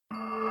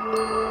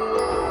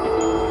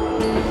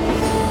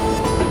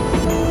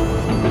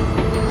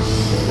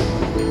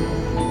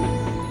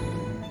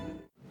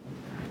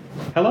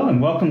Hello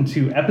and welcome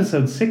to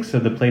episode 6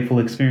 of the Playful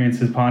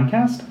Experiences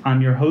podcast.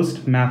 I'm your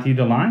host, Matthew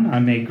DeLine.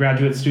 I'm a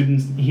graduate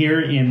student here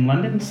in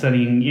London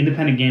studying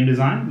independent game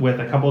design with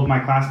a couple of my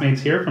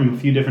classmates here from a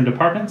few different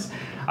departments.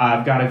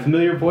 I've got a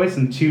familiar voice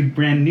and two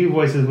brand new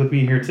voices with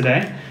me here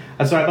today.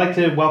 So I'd like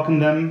to welcome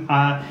them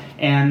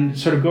and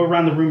sort of go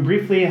around the room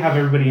briefly, have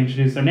everybody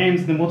introduce their names,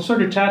 and then we'll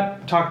sort of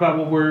talk about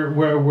what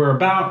we're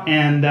about,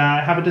 and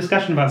have a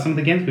discussion about some of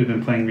the games we've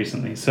been playing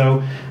recently. So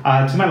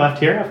to my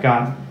left here, I've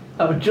got...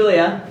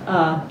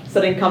 Julia,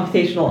 studying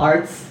computational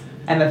arts,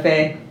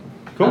 MFA.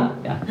 Cool.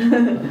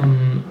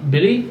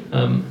 Billy,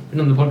 been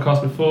on the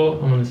podcast before.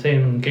 I'm on the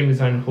same game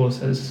design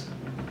course as...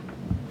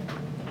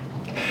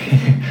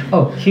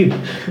 Hugh.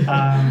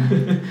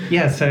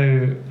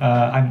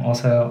 I'm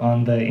also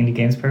on the Indie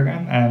Games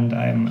program, and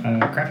I'm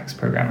a graphics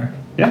programmer.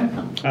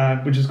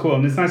 Yeah, which is cool.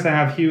 And it's nice to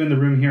have Hugh in the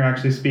room here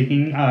actually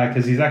speaking,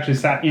 because he's actually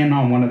sat in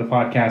on one of the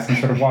podcasts and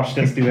sort of watched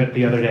us do it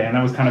the other day, and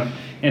that was kind of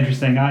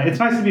interesting. It's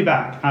nice to be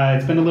back.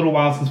 It's been a little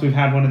while since we've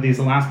had one of these.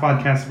 The last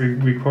podcast we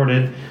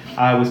recorded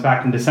was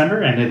back in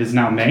December, and it is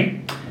now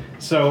May.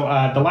 So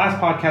the last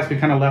podcast, we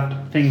kind of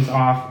left things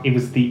off. It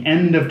was the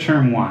end of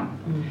term one.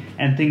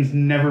 And things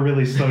never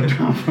really slowed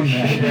down from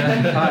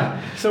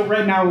there. So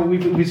right now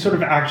we sort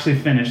of actually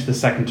finished the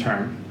second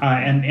term,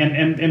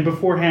 and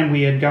beforehand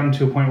we had gotten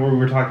to a point where we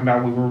were talking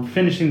about we were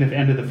finishing the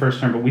end of the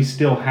first term, but we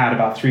still had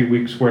about 3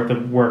 weeks worth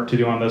of work to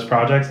do on those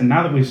projects. And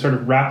now that we've sort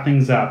of wrapped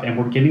things up and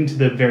we're getting to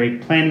the very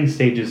planning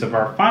stages of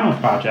our final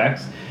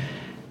projects,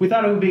 we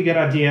thought it would be a good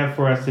idea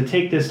for us to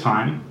take this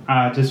time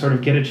to sort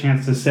of get a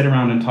chance to sit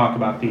around and talk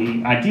about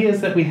the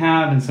ideas that we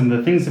have and some of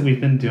the things that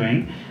we've been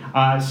doing.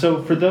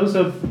 So for those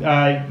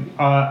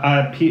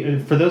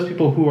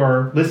people who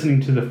are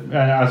listening to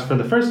us for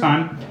the first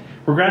time,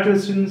 we're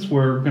graduate students.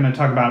 We're going to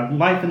talk about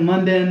life in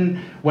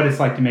London, what it's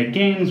like to make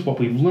games, what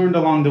we've learned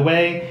along the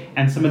way,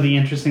 and some of the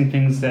interesting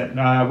things that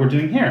we're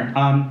doing here.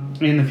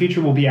 In the future,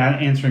 we'll be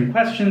answering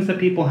questions that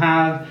people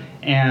have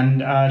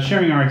and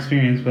sharing our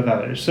experience with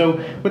others.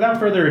 So without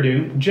further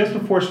ado, just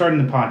before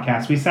starting the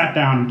podcast, we sat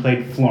down and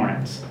played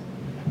Florence.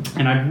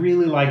 And I'd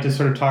really like to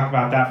sort of talk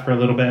about that for a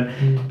little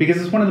bit,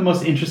 because it's one of the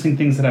most interesting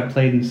things that I've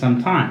played in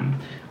some time.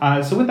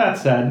 So with that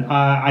said,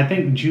 I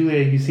think,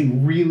 Julia, you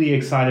seem really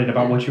excited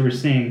about what you were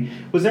seeing.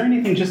 Was there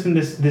anything just in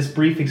this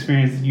brief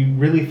experience that you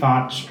really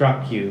thought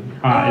struck you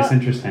as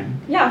interesting?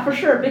 Yeah, for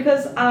sure,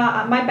 because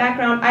my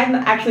background, I'm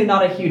actually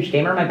not a huge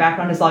gamer. My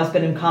background has always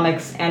been in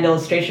comics and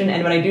illustration,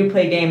 and when I do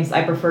play games,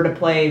 I prefer to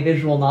play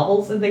visual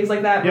novels and things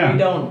like that, where you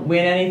don't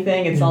win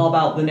anything. It's all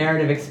about the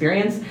narrative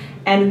experience.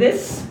 And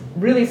this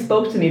really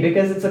spoke to me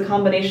because it's a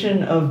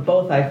combination of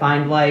both. I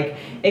find like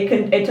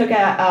it took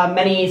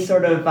many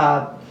sort of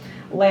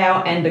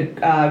layout and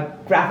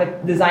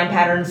graphic design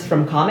patterns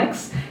from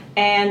comics,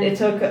 and it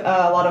took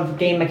a lot of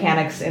game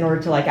mechanics in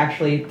order to like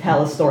actually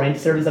tell a story and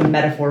to serve as a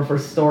metaphor for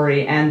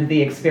story and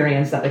the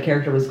experience that the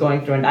character was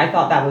going through. And I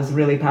thought that was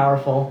really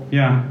powerful.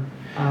 Yeah.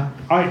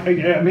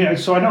 I mean,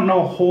 so I don't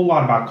know a whole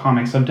lot about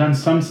comics. I've done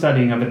some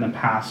studying of it in the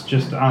past,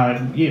 just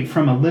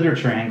from a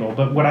literature angle.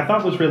 But what I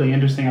thought was really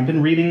interesting, I've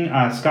been reading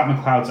Scott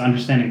McCloud's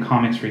Understanding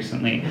Comics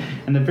recently.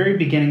 And the very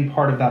beginning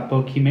part of that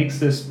book, he makes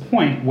this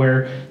point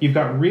where you've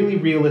got really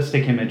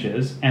realistic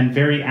images and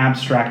very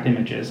abstract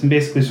images. And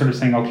basically sort of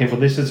saying, okay, well,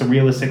 this is a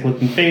realistic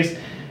looking face,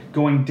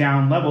 going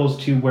down levels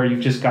to where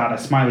you've just got a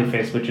smiley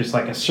face, which is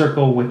like a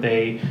circle with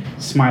a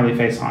smiley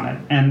face on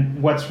it.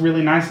 And what's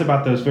really nice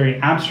about those very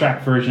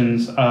abstract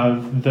versions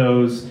of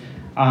those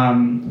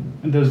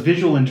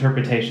visual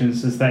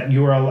interpretations is that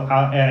you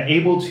are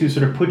able to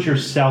sort of put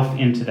yourself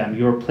into them.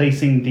 You're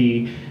placing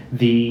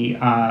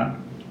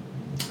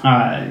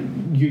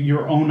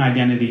your own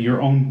identity,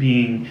 your own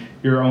being,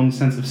 your own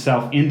sense of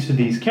self into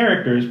these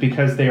characters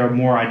because they are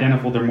more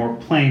identifiable, they're more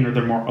plain, or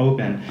they're more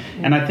open.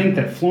 And I think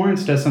that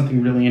Florence does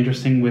something really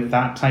interesting with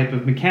that type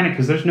of mechanic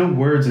because there's no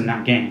words in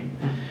that game.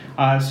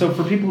 So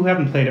for people who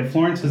haven't played it,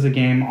 Florence is a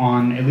game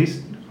on at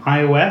least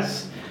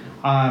iOS,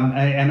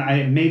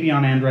 and maybe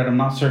on Android, I'm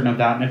not certain of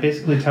that. And it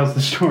basically tells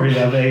the story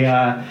of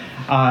a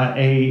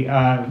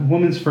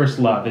woman's first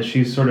love as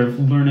she's sort of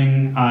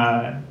learning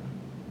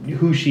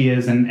who she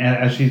is and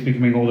as she's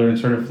becoming older and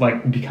sort of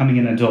like becoming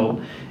an adult.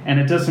 And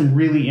it does some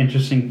really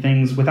interesting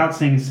things without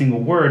saying a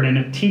single word, and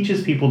it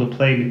teaches people to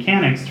play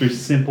mechanics through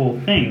simple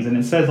things. And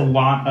it says a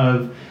lot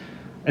of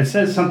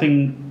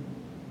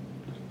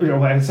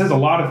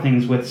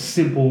things with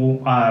simple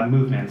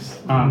movements.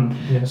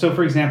 So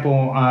for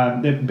example,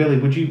 Billy,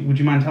 would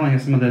you mind telling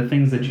us some of the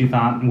things that you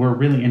thought were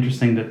really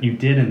interesting that you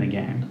did in the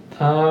game?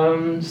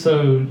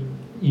 So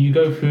you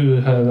go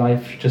through her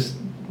life just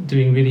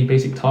doing really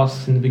basic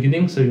tasks in the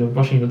beginning. So you're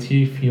brushing your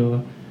teeth,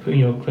 you're putting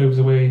your clothes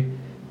away,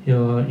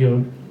 you're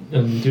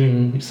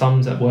doing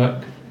sums at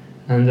work,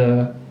 and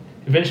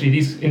eventually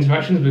these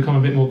interactions become a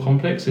bit more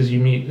complex as you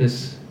meet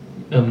this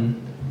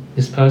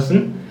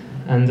person.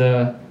 And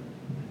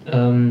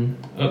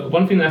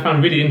one thing that I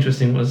found really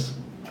interesting was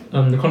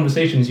the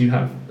conversations you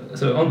have.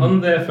 So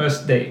on their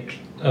first date,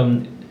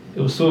 it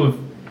was sort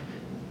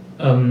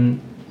of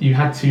you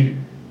had to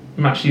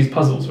match these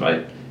puzzles,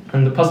 right?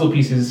 And the puzzle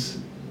pieces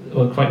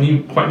were quite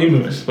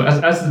numerous. But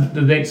as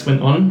the dates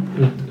went on,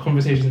 the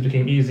conversations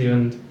became easier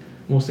and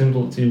more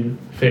simple to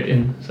fit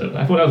in. So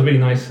I thought that was really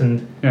nice,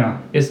 and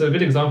it's a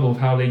good example of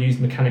how they use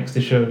mechanics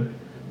to show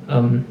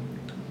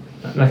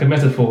like a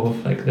metaphor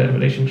of like their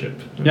relationship.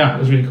 Yeah, it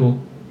was really cool.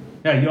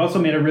 Yeah, you also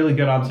made a really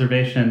good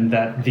observation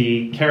that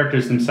the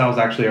characters themselves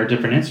actually are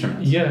different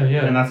instruments. Yeah.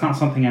 And that's not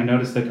something I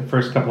noticed the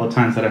first couple of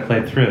times that I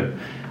played through.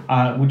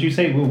 Would you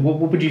say what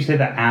would you say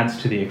that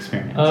adds to the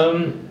experience?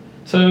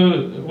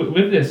 So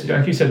with this,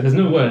 like you said, there's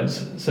no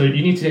words, so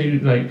you need to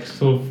like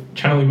sort of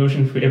channel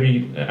emotion through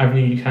every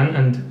avenue you can,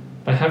 and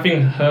by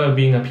having her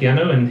being a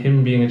piano and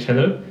him being a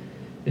cello,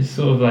 it's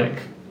sort of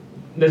like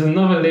there's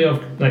another layer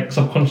of like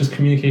subconscious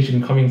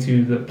communication coming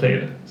to the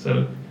player.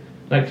 So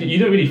like you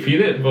don't really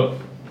feel it, but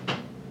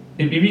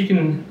if you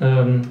can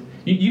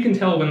you can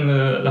tell when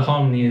the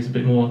harmony is a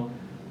bit more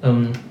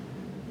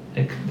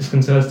like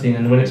disconcerting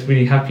and when it's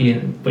really happy,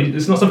 but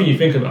it's not something you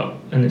think about,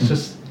 and it's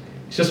just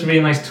a really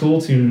nice tool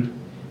to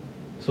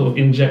sort of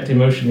inject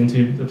emotion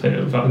into the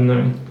player without them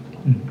knowing.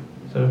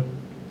 So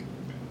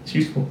it's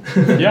useful.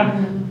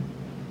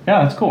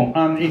 Yeah, that's cool.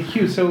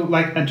 Hugh, so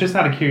like just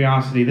out of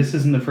curiosity, this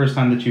isn't the first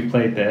time that you've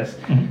played this.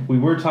 We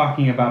were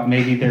talking about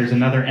maybe there's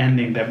another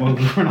ending that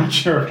we're not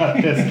sure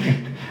about this.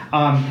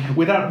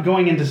 Without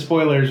going into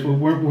spoilers,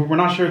 we're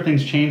not sure if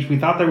things changed. We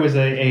thought there was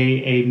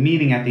a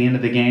meeting at the end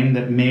of the game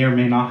that may or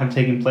may not have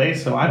taken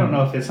place, so I don't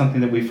know if it's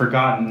something that we've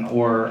forgotten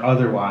or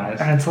otherwise.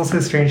 And it's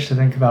also strange to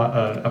think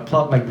about a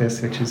plot like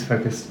this, which is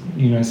focused,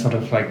 sort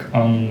of like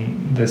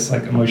on this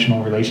like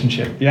emotional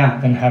relationship.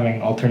 Yeah. And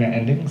having alternate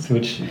endings,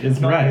 which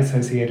is not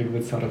associated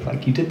with sort of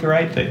like you did the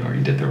right thing or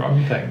you did the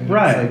wrong thing. And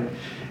right.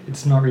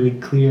 It's not really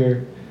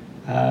clear,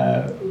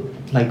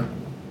 like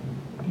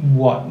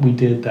what we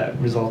did that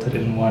resulted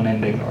in one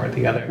ending or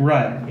the other.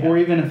 Right. Yeah. Or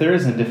even if there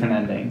is a different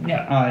ending.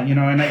 Yeah.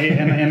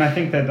 And I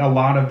think that a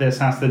lot of this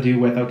has to do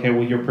with, okay,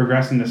 well, you're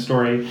progressing the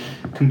story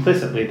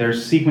complicitly.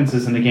 There's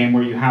sequences in the game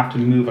where you have to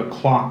move a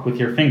clock with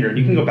your finger.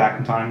 You can go back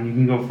in time, you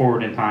can go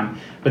forward in time,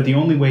 but the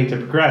only way to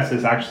progress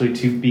is actually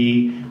to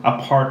be a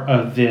part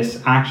of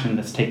this action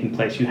that's taking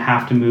place. You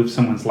have to move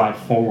someone's life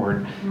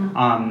forward.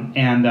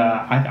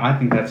 I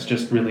think that's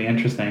just really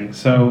interesting.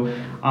 So,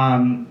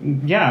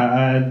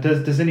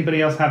 does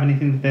anybody else have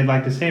anything that they'd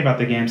like to say about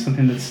the game?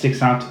 Something that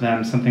sticks out to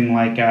them? Something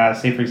like,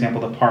 say, for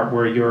example, the part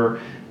where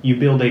you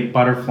build a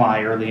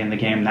butterfly early in the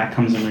game that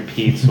comes and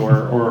repeats,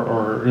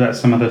 or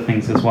some other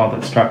things as well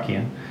that struck you?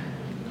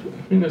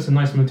 I think that's a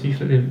nice motif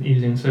that they're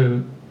using.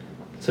 So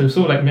sort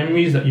of like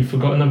memories that you've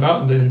forgotten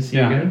about but then see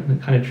again,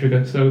 that kind of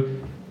trigger. So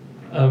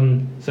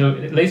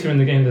later in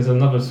the game, there's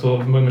another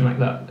sort of moment like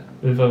that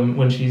with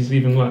when she's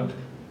leaving work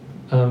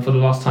for the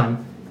last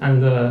time,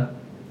 and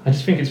I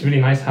just think it's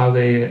really nice how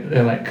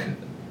they're like,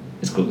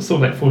 it's sort of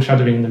like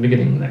foreshadowing in the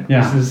beginning, like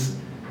this is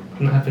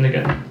gonna happen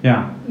again.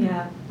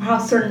 Yeah. How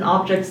certain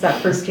objects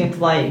that first came to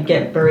light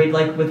get buried,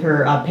 like with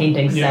her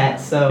painting set.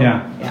 So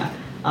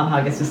how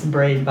it gets just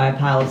buried by a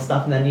pile of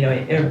stuff, and then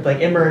it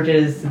like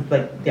emerges,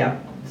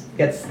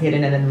 gets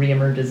hidden and then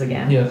re-emerges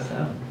again.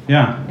 So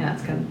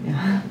it's kind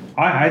of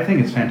I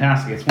think it's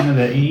fantastic. It's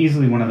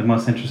easily one of the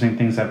most interesting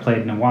things I've played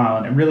in a while,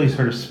 and it really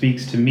sort of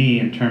speaks to me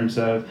in terms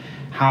of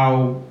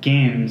how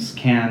games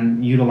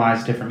can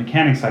utilize different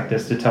mechanics like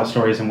this to tell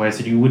stories in ways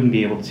that you wouldn't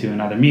be able to in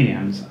other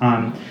mediums.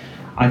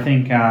 I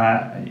think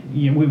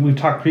we've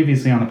talked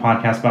previously on the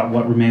podcast about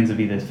What Remains of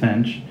Edith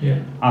Finch,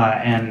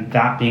 and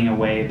that being a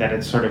way that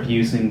it's sort of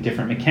using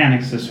different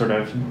mechanics to sort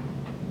of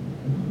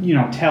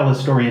tell a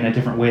story in a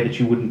different way that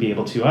you wouldn't be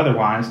able to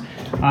otherwise.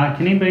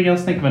 Can anybody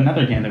else think of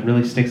another game that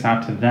really sticks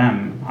out to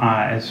them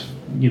as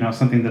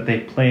something that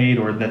they've played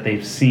or that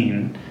they've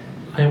seen?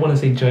 I want to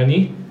say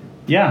Journey.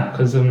 Yeah.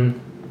 Because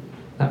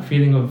that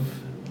feeling of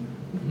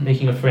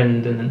making a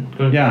friend and then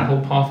going through the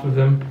whole path with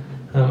them.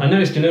 I know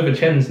it's Genova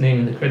Chen's name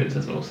in the credits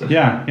as well. So.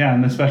 Yeah,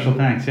 and the special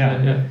thanks,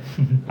 and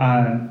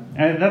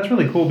that's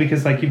really cool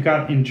because like you've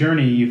got in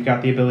Journey, you've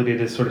got the ability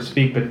to sort of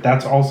speak, but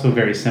that's also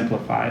very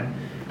simplified.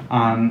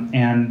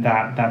 And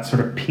that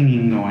sort of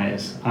pinging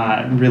noise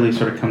really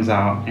sort of comes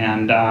out,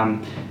 and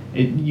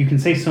you can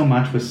say so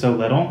much with so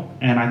little,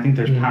 and I think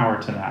there's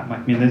power to that. Like,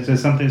 I mean, there's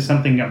just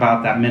something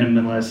about that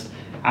minimalist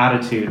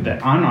attitude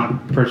that I'm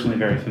not personally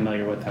very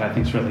familiar with that I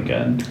think is really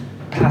good.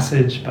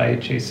 Passage by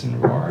Jason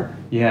Rohr.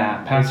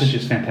 Yeah, Passage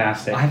is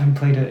fantastic. I haven't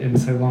played it in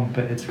so long,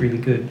 but it's really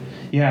good.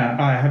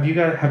 Yeah, have you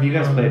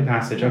guys played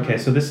Passage? Okay,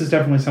 so this is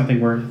definitely something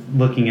we're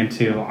looking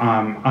into.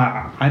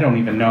 I don't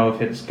even know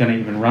if it's going to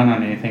even run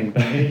on anything,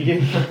 but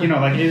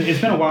it's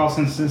been a while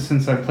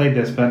since I've played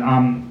this, but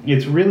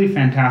it's really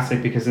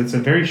fantastic because it's a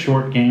very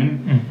short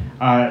game,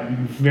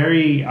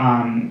 very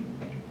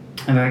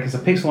and like it's a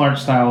pixel art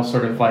style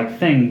sort of like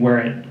thing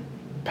where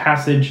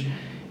Passage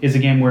is a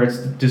game where it's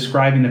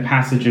describing the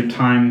passage of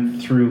time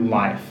through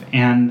life.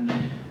 And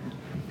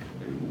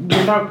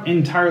without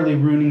entirely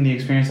ruining the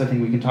experience, I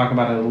think we can talk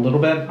about it a little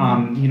bit.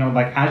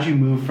 Like as you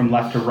move from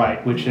left to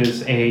right, which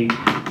is a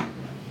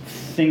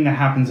thing that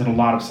happens in a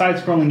lot of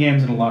side-scrolling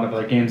games and a lot of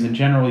other games in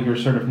general, you're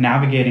sort of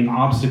navigating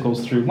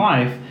obstacles through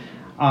life.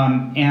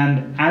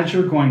 And as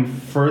you're going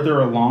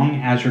further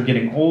along, as you're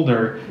getting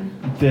older,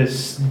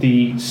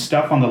 the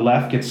stuff on the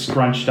left gets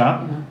scrunched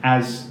up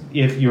as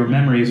if your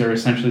memories are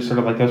essentially sort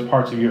of like those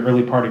parts of your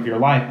early part of your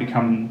life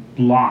become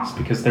lost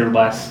because they're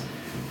less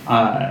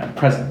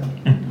present.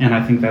 And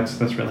I think that's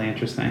really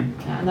interesting.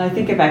 Yeah, and I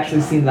think I've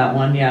actually seen that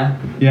one, yeah.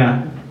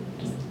 Yeah.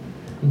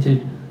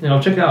 Indeed. Yeah,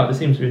 I'll check it out. It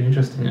seems really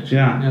interesting, actually.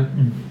 Yeah.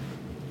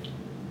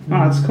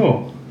 Oh, that's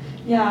cool.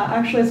 Yeah,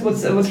 actually,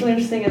 what's really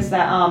interesting is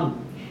that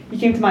he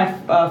came to my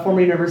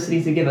former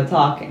university to give a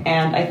talk,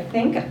 and I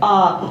think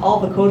all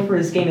the code for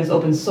his game is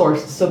open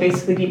source, so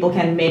basically people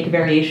can make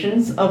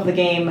variations of the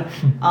game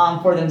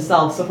for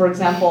themselves. So for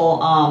example,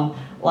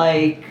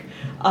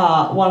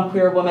 one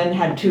queer woman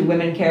had 2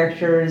 women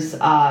characters,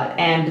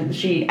 and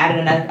she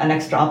added an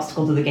extra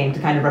obstacle to the game to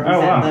kind of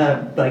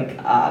represent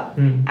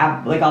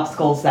the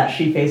obstacles that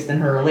she faced in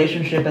her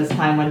relationship as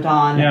time went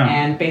on. Yeah.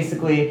 And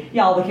basically,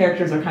 all the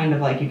characters are kind of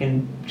like you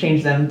can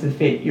change them to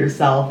fit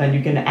yourself, and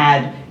you can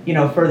add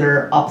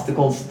further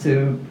obstacles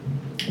to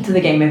the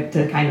game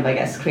to kind of, I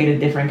guess, create a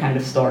different kind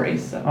of story.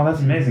 So. Oh, that's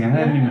amazing. I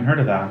hadn't even heard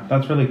of that.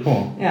 That's really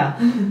cool. Yeah.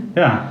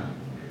 Yeah.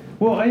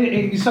 Well,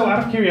 so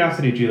out of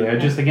curiosity, Julia,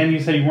 just again, you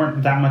said you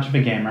weren't that much of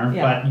a gamer,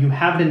 but you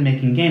have been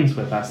making games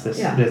with us this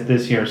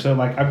year. So,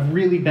 I've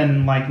really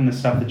been liking the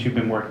stuff that you've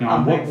been working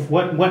on.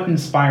 What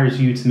inspires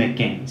you to make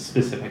games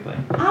specifically?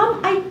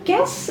 I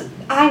guess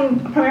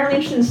I'm primarily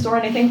interested in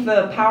story, and I think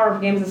the power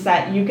of games is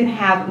that you can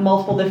have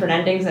multiple different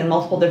endings and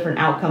multiple different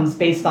outcomes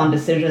based on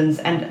decisions,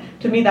 and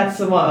to me, that's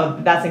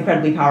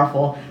incredibly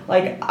powerful.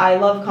 I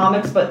love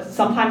comics, but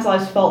sometimes I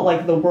just felt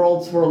like the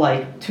worlds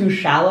were too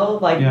shallow.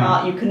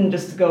 You couldn't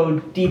just go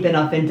deep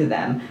enough into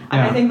them.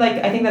 And I think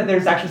that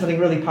there's actually something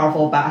really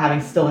powerful about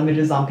having still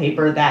images on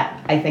paper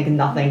that I think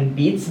nothing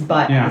beats.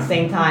 But at the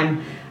same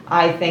time,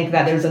 I think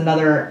that there's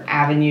another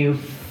avenue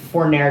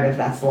for narrative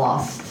that's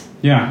lost.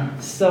 Yeah.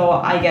 So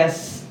I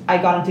guess I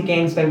got into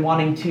games by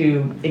wanting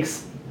to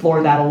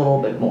explore that a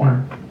little bit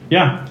more.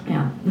 Yeah.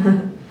 Yeah.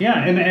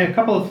 Yeah, and a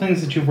couple of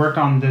things that you've worked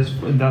on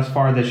thus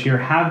far this year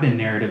have been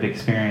narrative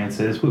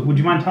experiences. Would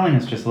you mind telling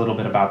us just a little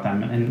bit about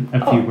them in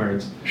a few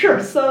words? Sure.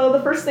 So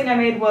the first thing I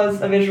made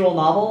was a visual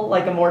novel,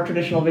 a more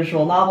traditional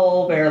visual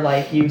novel where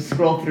you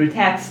scroll through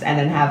text and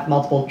then have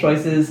multiple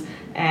choices.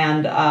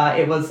 And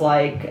it was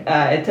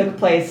it took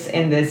place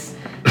in this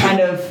kind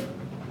of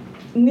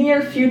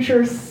near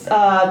future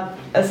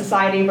a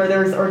society where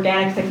there's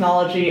organic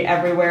technology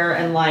everywhere,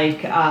 and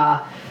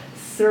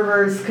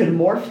servers could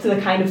morph to the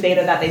kind of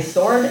data that they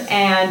stored,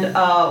 and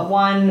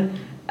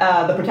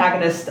the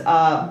protagonist,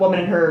 woman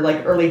in her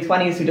early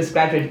 20s who just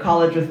graduated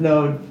college with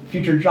no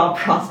future job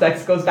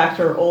prospects, goes back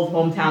to her old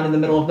hometown in the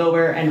middle of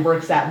nowhere and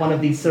works at one of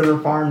these server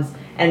farms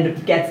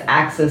and gets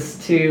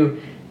access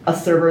to a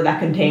server that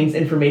contains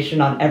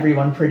information on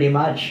everyone pretty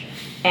much,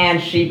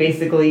 and she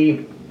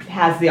basically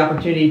has the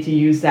opportunity to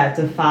use that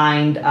to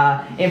find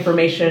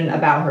information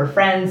about her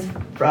friends,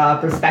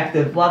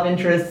 prospective love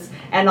interests,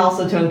 and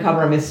also to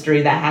uncover a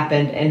mystery that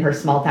happened in her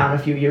small town a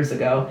few years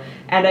ago.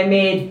 And I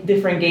made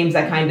different games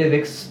that kind of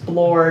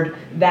explored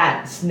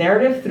that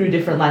narrative through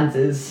different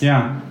lenses.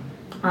 Yeah.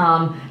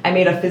 I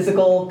made a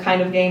physical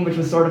kind of game, which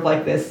was sort of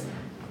like this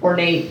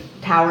ornate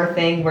tower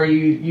thing where you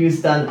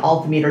used an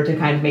altimeter to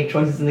kind of make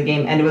choices in the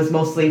game, and it was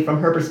mostly from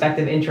her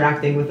perspective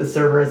interacting with the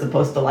server as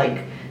opposed to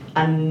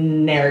a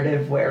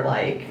narrative where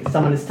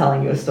someone is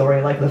telling you a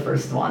story like the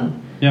first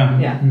one. Yeah.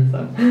 Yeah.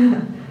 So.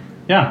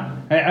 Yeah.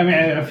 I mean,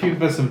 a few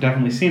of us have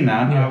definitely seen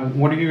that. Yeah.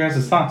 What are you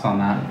guys' thoughts on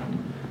that?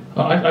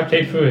 I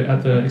played through it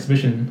at the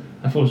exhibition.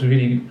 I thought it was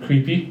really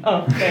creepy.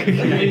 Oh, thanks.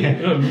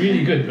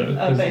 Really good though.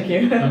 Oh, thank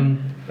you.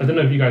 I don't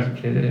know if you guys have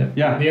played it yet.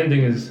 Yeah. The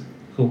ending is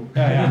cool.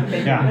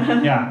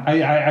 Yeah.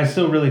 I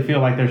still really feel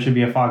like there should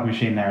be a fog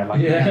machine there. I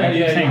keep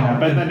saying that,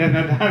 but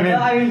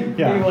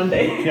maybe one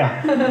day.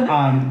 Yeah.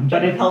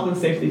 But health and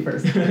safety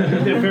first.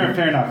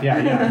 Fair enough.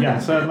 Yeah.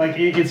 So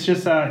it's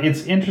just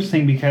it's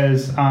interesting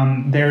because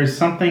there's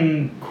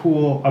something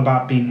cool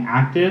about being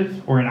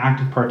active or an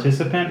active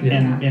participant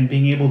and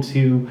being able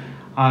to.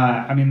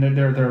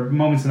 There are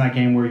moments in that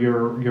game where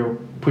you're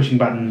pushing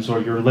buttons or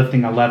you're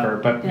lifting a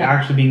lever, but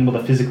actually being able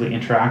to physically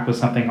interact with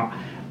something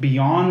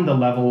beyond the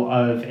level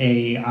of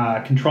a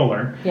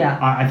controller,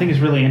 I think is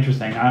really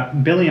interesting.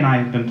 Billy and I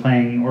have been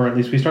playing, or at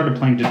least we started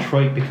playing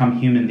Detroit Become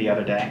Human the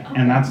other day,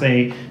 and that's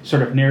a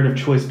sort of narrative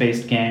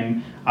choice-based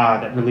game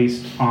that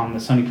released on the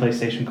Sony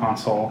PlayStation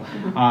console,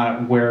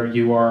 where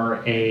you are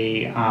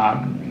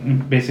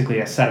basically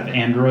a set of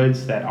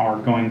androids that are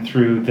going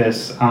through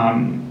this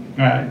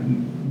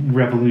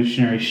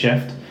revolutionary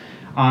shift.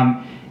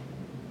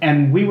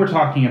 And we were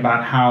talking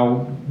about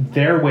how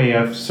their way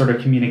of sort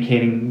of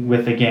communicating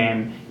with the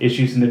game is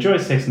using the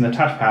joysticks and the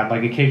touchpad.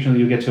 Occasionally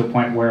you get to a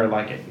point where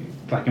like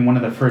in one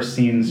of the first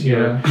scenes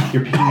you're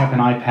picking up an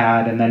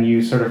iPad and then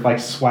you sort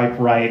of swipe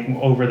right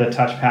over the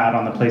touchpad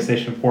on the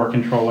PlayStation 4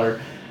 controller.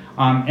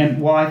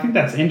 And while I think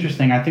that's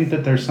interesting, I think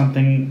that there's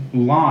something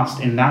lost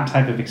in that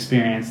type of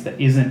experience that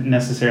isn't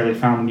necessarily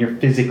found when you're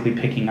physically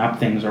picking up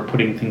things or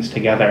putting things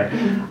together.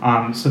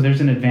 So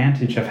there's an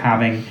advantage of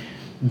having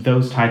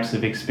those types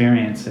of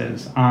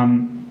experiences.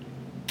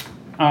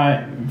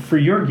 For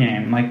your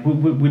game, like,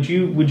 would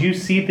you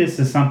see this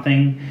as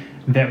something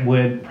that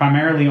would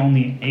primarily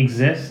only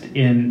exist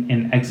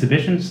in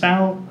exhibition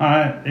style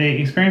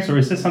experience, or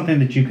is this something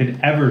that you could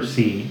ever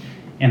see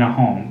in a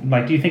home?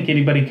 Like, do you think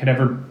anybody could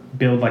ever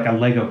build like a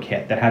Lego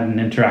kit that had an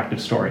interactive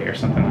story or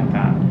something like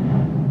that?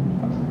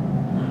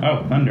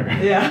 Oh, thunder.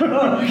 Yeah.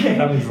 Oh, okay.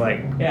 That was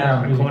like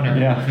around the corner.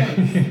 Yeah.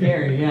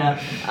 Scary, yeah.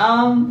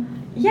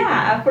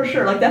 Yeah, for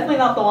sure. Like, definitely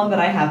not the one that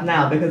I have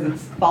now because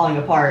it's falling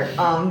apart.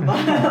 But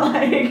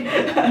like,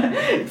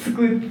 it's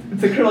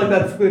acrylic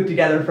that's glued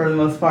together for the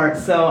most part.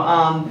 So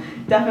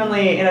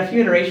definitely in a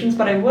few iterations.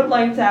 But I would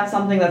like to have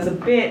something that's a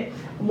bit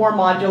more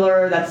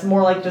modular. That's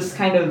more like just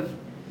kind of,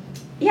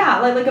 yeah,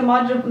 like a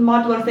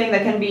modular thing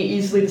that can be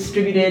easily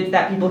distributed,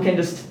 that people can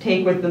just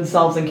take with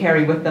themselves and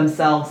carry with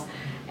themselves.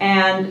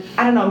 And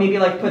I don't know, maybe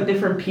like put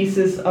different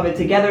pieces of it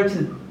together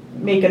to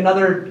make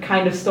another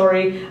kind of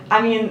story.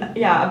 I mean,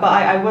 yeah, but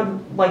I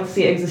would like to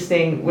see it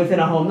existing within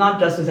a home, not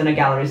just within a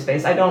gallery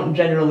space. I don't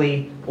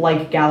generally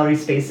like gallery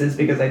spaces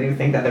because I do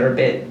think that they're a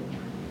bit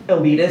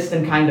elitist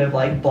and kind of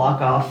like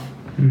blocked off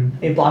from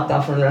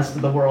the rest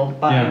of the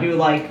world. But yeah.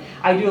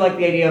 I do like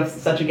the idea of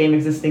such a game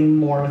existing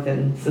more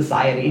within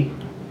society.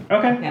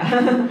 Okay.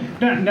 Yeah.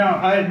 Now,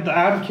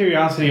 out of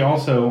curiosity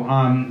also,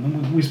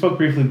 we spoke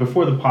briefly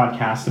before the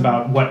podcast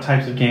about what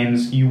types of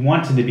games you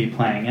wanted to be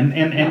playing.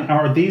 And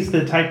are these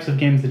the types of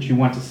games that you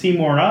want to see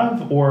more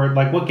of? Or,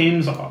 like, what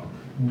games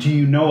do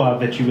you know of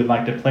that you would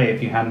like to play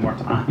if you had more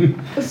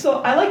time?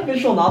 So I like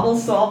visual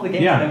novels, so all the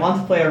games that I want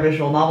to play are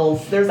visual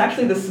novels. There's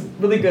actually this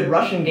really good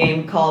Russian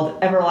game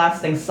called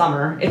Everlasting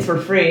Summer. It's for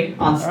free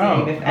on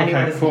Steam if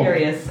anyone is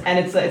curious, and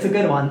it's a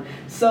good one.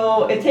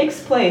 So it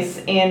takes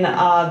place in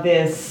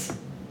this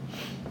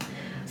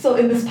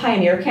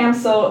pioneer camp.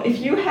 So if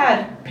you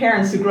had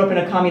parents who grew up in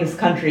a communist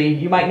country,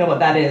 you might know what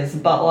that is,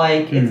 but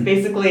like it's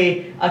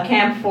basically a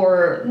camp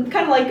for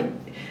kind of like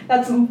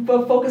that's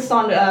focused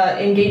on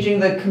engaging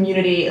the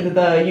community,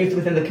 the youth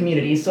within the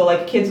community. So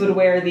like kids would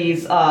wear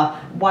these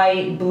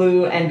white,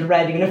 blue, and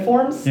red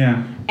uniforms.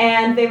 Yeah.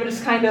 And they would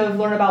just kind of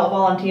learn about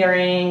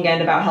volunteering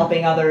and about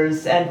helping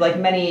others. And like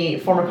many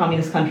former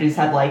communist countries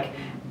had like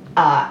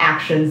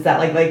actions that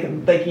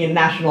like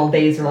national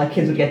days where like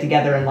kids would get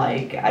together and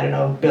like, I don't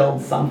know,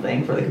 build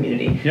something for the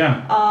community.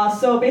 Yeah.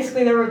 So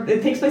basically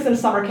it takes place in a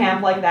summer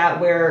camp like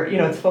that where, you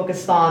know, it's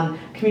focused on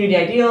community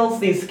ideals.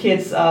 These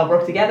kids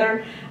work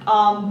together.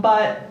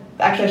 But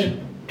actually I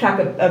should track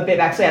a bit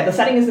back. So yeah, the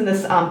setting is in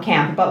this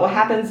camp, but what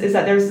happens is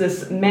that there's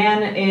this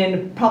man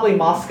in probably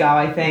Moscow,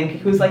 I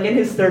think, who's like in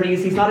his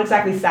 30s. He's not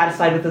exactly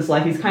satisfied with his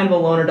life. He's kind of a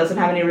loner, doesn't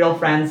have any real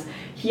friends.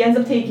 He ends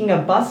up taking a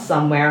bus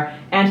somewhere,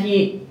 and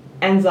he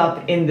ends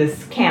up in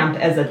this camp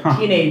as a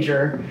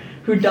teenager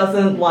who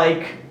doesn't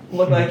like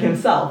look like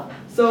himself.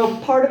 So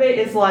part of it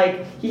is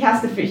like he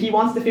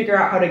wants to figure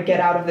out how to get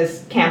out of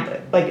this camp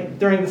like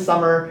during the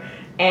summer,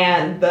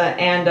 and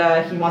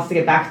he wants to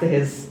get back to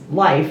his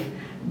life.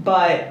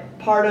 But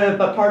part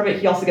of it,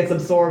 he also gets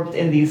absorbed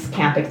in these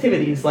camp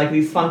activities, like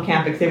these fun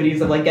camp activities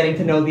of like getting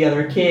to know the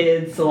other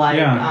kids.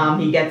 Like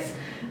he gets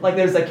like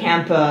there's a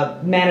camp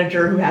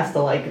manager who has to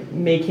like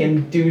make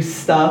him do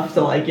stuff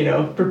to like, you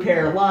know,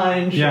 prepare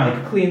lunch,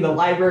 like clean the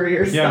library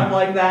or stuff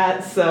like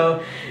that.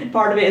 So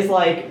part of it is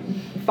like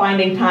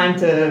finding time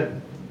to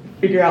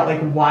figure out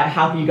like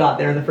how he got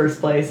there in the first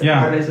place, and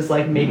part of it is just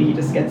like maybe he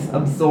just gets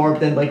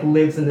absorbed and like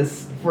lives in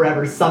this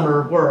forever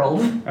summer world.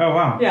 Oh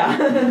wow.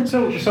 Yeah.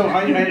 So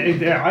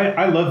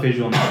I love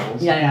visual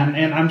novels.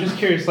 And I'm just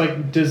curious,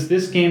 like, does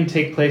this game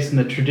take place in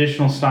the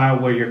traditional style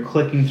where you're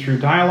clicking through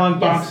dialogue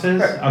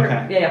boxes?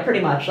 Okay. Yeah,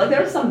 pretty much. Like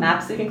there are some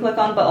maps you can click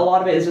on, but a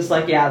lot of it is just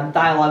like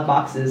dialogue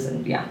boxes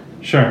and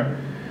Sure.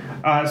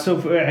 So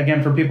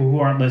for people who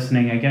aren't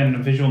listening, again, a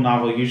visual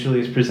novel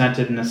usually is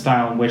presented in a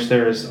style in which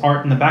there is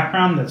art in the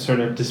background that sort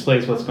of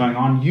displays what's going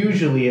on.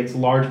 Usually, it's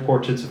large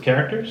portraits of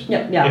characters.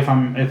 If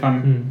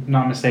I'm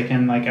not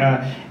mistaken, like,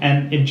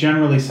 and it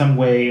generally some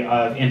way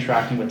of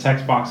interacting with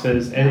text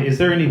boxes. Is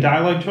there any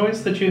dialogue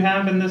choice that you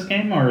have in this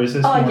game, or is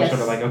this more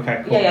sort of like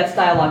cool? Yeah, it's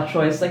dialogue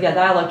choice. Like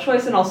dialogue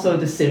choice, and also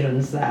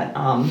decisions that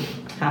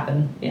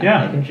happen.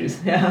 Yeah, I can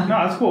choose. Yeah.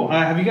 No, that's cool.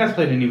 Have you guys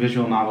played any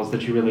visual novels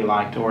that you really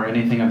liked, or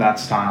anything of that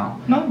style?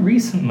 Not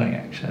recently,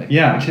 actually.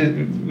 Yeah.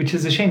 Which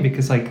is a shame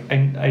because like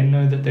I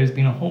know that there's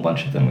been a whole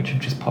bunch of them which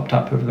have just popped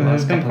up over the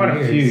last couple of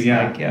years. There's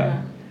been quite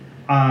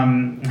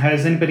a few,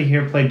 Has anybody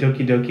here played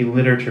Doki Doki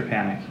Literature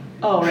Panic?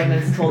 Oh,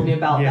 Raymond's told me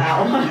about that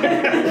one.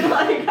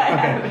 Like I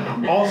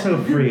haven't.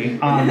 Also free,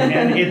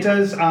 and it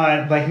does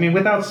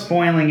without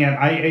spoiling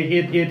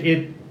it,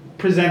 it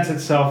presents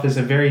itself as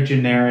a very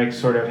generic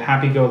sort of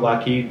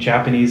happy-go-lucky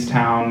Japanese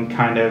town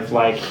kind of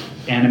like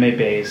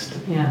anime-based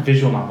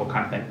visual novel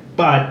kind of thing,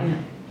 but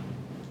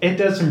it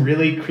does some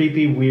really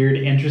creepy, weird,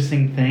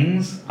 interesting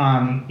things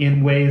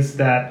in ways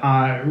that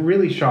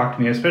really shocked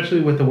me,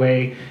 especially with the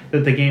way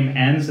that the game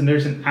ends. And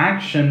there's an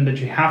action that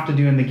you have to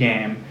do in the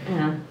game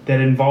that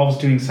involves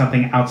doing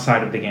something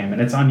outside of the game,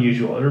 and it's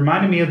unusual. It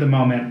reminded me of the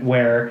moment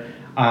where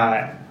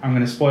I'm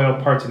going to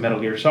spoil parts of Metal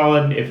Gear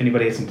Solid. If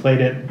anybody hasn't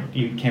played it,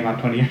 you came out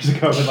 20 years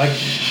ago.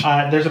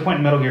 But there's a point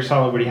in Metal Gear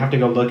Solid where you have to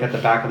go look at the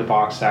back of the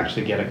box to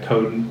actually get a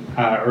code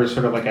or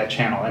sort of like a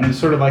channel. And it's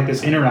sort of like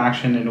this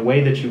interaction in a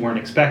way that you weren't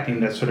expecting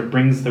that sort of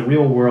brings the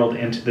real world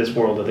into this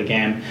world of the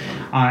game.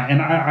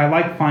 And I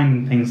like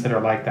finding things that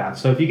are like that.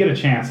 So if you get a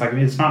chance,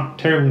 it's not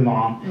terribly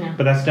long,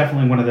 but that's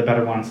definitely one of the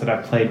better ones that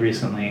I've played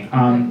recently.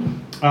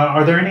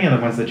 Are there any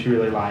other ones that you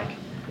really like?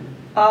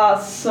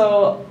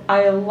 So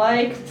I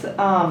liked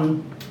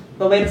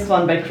the latest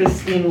one by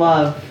Christine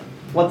Love.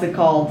 What's it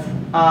called?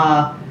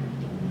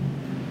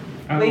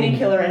 Lady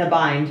Killer in a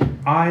Bind.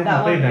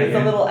 That one is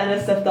a little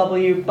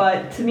NSFW,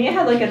 but to me it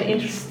had like an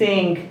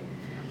interesting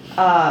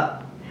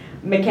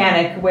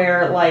mechanic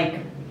where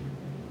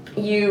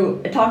you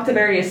talk to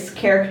various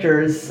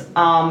characters,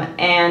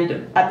 and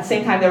at the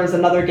same time there was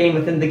another game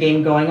within the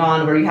game going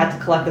on where you had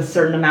to collect a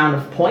certain amount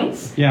of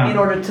points in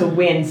order to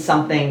win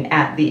something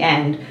at the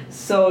end.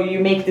 So you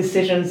make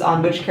decisions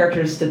on which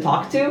characters to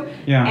talk to,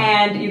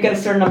 and you get a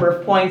certain number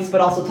of points, but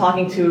also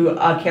talking to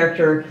a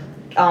character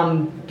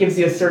gives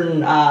you a certain,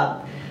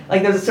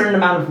 there's a certain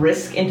amount of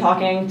risk in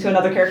talking to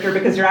another character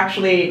because you're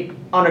actually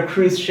on a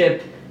cruise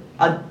ship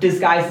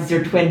disguised as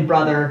your twin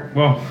brother.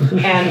 Whoa.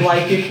 And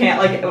you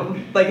can't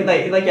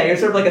you're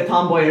sort of like a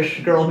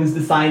tomboyish girl who's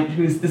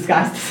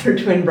disguised as her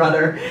twin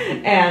brother,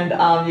 and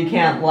you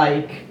can't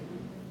let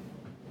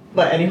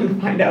anyone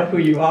find out who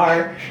you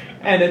are,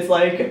 and it's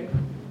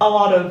a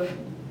lot of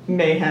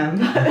mayhem.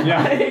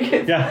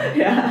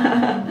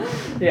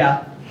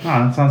 Yeah. Oh,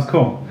 that sounds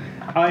cool.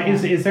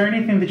 Is there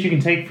anything that you can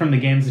take from the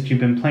games that you've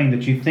been playing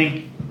that you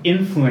think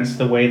influenced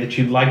the way that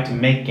you'd like to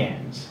make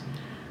games?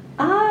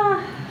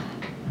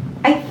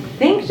 I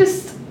think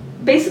just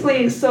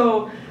basically,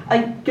 so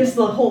I guess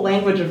the whole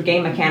language of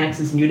game mechanics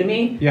is new to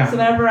me. Yeah. So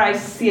whenever I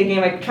see a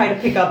game, I try to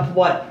pick up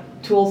what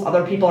tools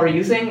other people are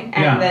using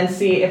and then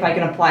see if I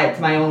can apply it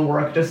to my own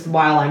work just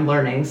while I'm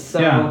learning.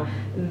 So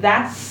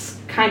that's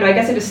kind of, I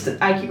guess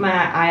I keep my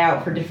eye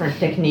out for different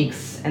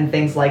techniques and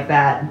things like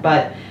that.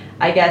 But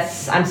I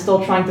guess I'm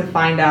still trying to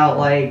find out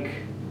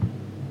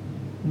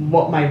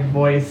what my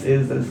voice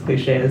is, as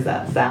cliche as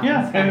that sounds.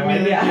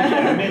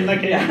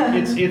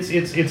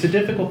 It's a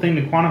difficult thing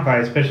to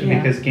quantify, especially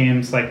because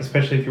games,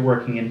 especially if you're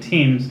working in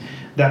teams,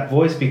 that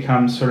voice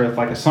becomes sort of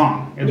like a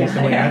song. At least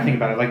the way I think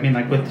about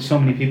it. With so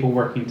many people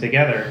working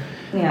together.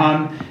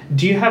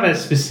 Do you have a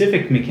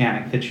specific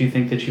mechanic that you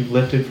think that you've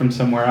lifted from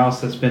somewhere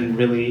else that's been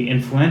really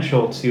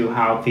influential to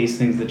how these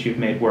things that you've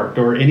made worked,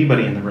 or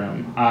anybody in the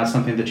room,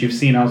 something that you've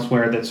seen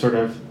elsewhere that sort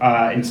of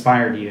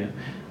inspired you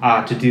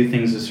to do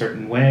things a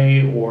certain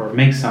way or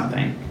make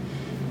something?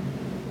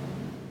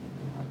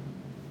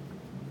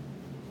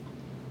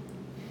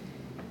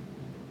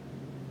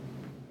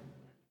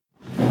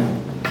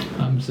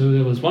 So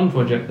there was one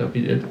project that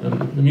we did,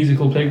 the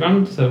musical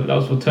playground. So that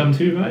was for term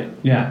 2, right?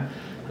 Yeah.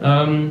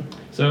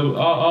 So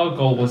our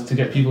goal was to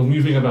get people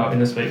moving about in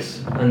the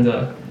space and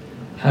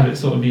have it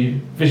sort of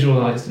be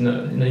visualized in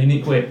a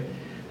unique way.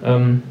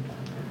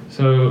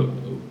 So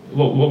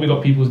what we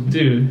got people to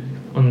do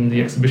on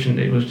the exhibition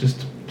day was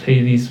just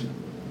play these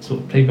sort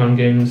of playground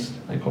games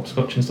like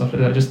hopscotch and stuff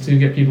like that, just to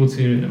get people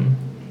to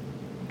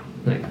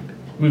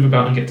move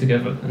about and get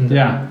together. And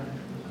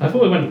I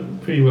thought it went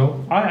pretty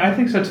well. I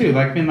think so too.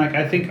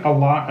 I think a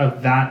lot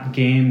of that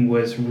game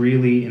was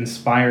really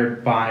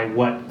inspired by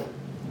what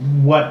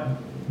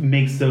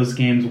makes those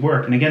games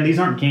work. And again, these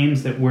aren't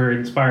games that we're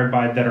inspired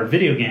by that are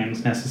video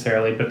games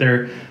necessarily, but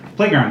they're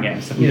playground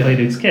games that we played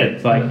as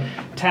kids,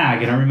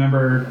 tag. And I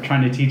remember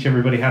trying to teach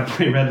everybody how to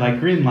play red light,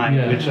 green light,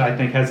 which I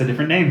think has a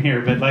different name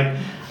here. But what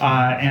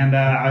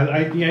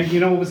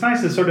was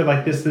nice is sort of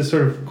this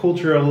sort of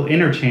cultural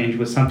interchange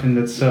with something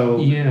that's so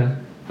I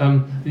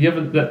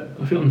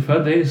think on the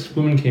third day, this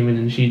woman came in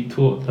and she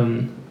taught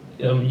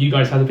you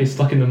guys how to play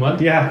Stuck in the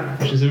Mud. Yeah.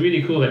 Which is a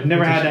really cool.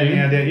 Never had any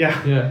idea.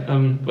 Yeah.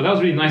 But that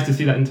was really nice to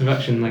see that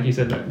interaction, like you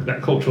said,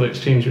 that cultural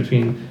exchange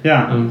between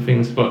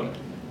things. But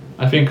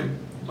I think,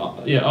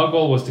 our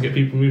goal was to get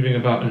people moving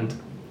about, and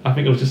I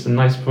think it was just a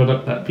nice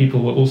product that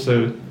people were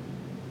also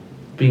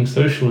being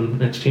social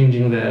and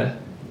exchanging their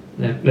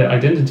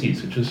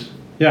identities, which was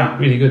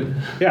really good.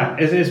 Yeah,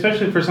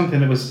 especially for something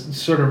that was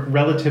sort of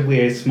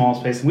relatively a small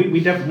space.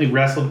 We definitely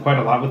wrestled quite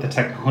a lot with the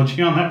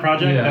technology on that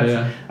project.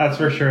 That's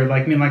for sure.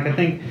 I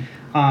think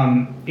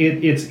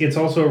it's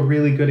also a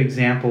really good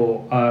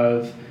example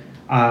of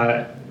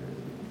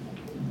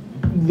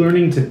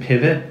learning to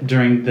pivot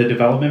during the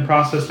development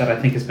process that I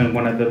think has been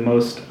one of the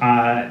most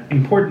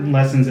important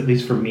lessons, at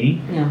least for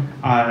me,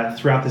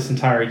 throughout this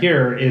entire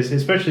year, is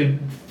especially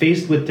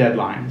faced with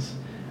deadlines,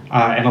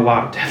 and a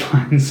lot of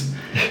deadlines.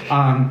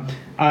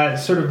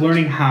 Sort of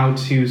learning how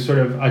to sort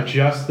of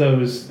adjust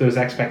those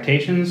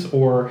expectations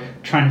or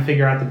trying to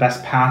figure out the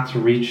best path to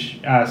reach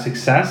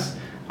success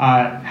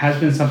has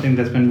been something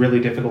that's been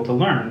really difficult to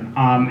learn.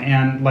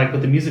 And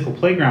with the musical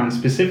playground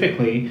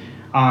specifically,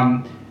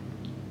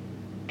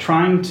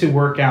 trying to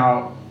work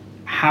out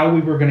how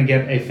we were going to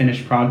get a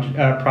finished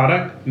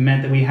product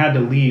meant that we had to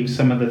leave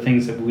some of the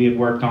things that we had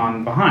worked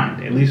on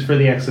behind, at least for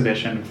the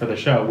exhibition, for the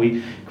show.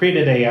 We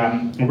created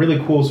a really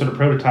cool sort of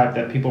prototype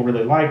that people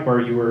really liked, where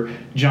you were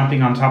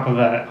jumping on top of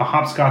a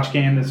hopscotch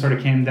game that sort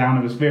of came down.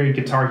 It was very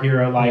Guitar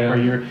Hero-like, where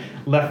you're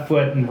left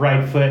foot and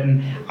right foot,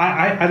 and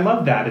I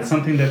love that. It's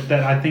something that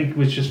I think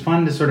was just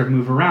fun to sort of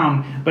move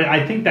around, but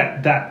I think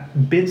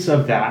that bits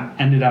of that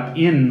ended up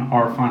in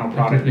our final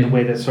product in the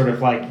way that sort of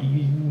like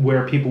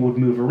where people would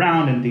move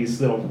around and these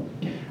little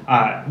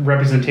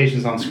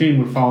representations on screen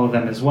would follow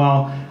them as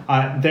well.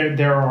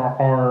 There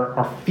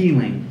are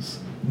feelings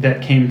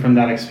that came from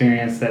that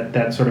experience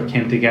that sort of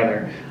came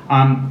together.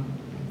 Can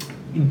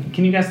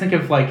you guys think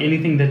of like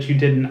anything that you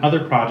did in other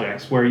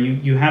projects where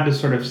you had to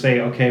sort of say,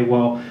 okay,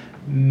 well,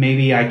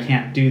 maybe I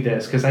can't do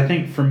this? Because I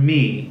think for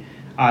me,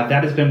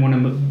 that has been one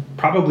of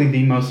probably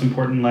the most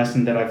important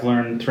lesson that I've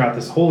learned throughout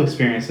this whole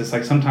experience. Is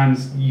like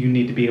sometimes you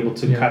need to be able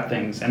to cut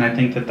things, and I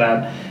think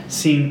that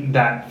seeing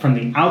that from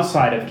the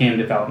outside of game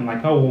development,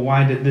 like, oh, well,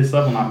 why did this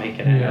level not make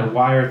it in, or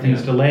why are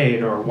things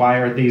delayed, or why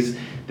are this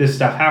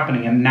stuff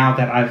happening? And now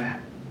that I've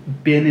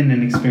been in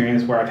an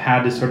experience where I've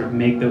had to sort of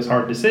make those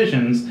hard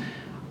decisions,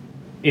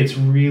 it's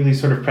really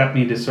sort of prepped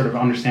me to sort of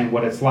understand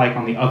what it's like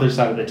on the other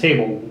side of the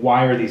table.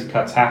 Why are these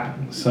cuts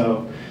happening?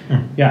 So,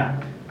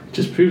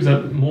 just proves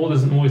that more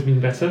doesn't always mean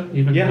better,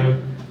 even though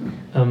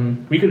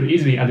we could have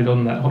easily added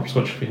on that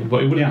hopscotch thing,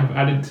 but it wouldn't have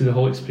added to the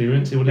whole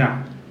experience. It would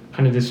have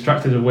kind of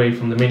distracted away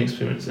from the main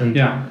experience. And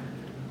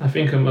I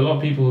think a lot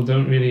of people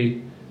don't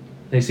really,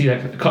 they see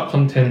like cut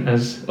content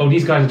as, oh,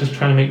 these guys are just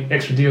trying to make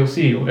extra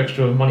DLC or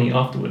extra money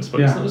afterwards, but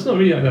it's not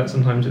really like that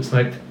sometimes. It's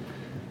like,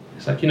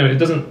 it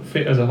doesn't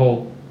fit as a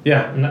whole.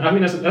 Yeah. And I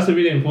mean, that's a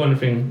really important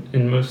thing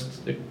in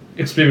most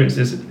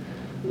experiences.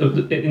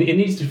 It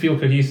needs to feel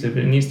cohesive.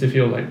 It needs to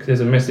feel like there's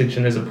a message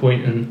and there's a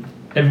point, and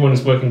everyone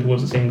is working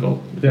towards the same goal.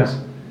 Yes.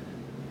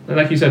 And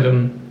like you said,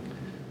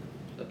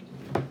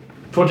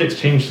 projects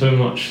change so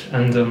much,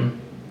 and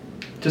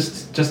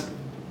just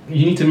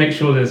you need to make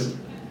sure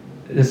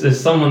there's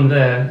someone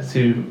there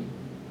to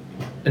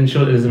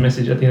ensure that there's a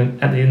message at the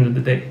end of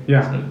the day.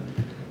 Yeah.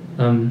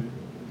 So,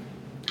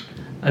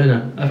 I don't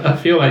know. I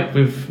feel like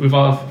with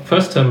our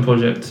first term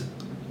project,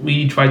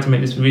 we tried to make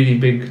this really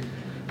big,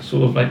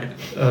 sort of like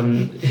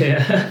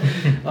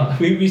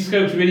we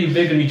scoped really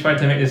big, and we tried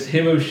to make this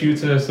hero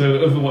shooter,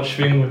 so Overwatch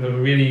thing with a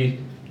really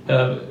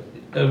a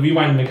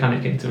rewind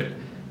mechanic into it.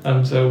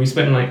 So we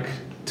spent like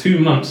 2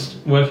 months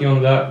working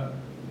on that,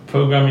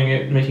 programming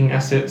it, making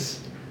assets,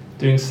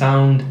 doing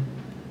sound,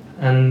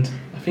 and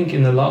I think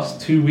in the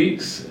last 2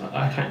 weeks,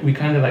 we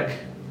kind of like.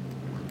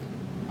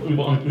 We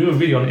were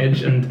really on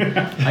edge, and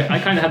I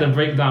kind of had a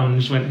breakdown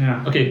and just went,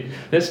 okay,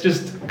 let's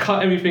just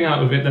cut everything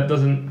out of it that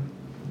doesn't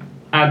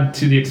add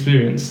to the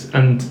experience.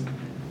 And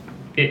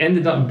it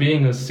ended up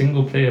being a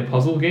single-player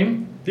puzzle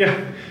game.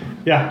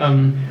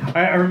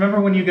 I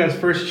remember when you guys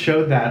first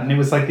showed that, and it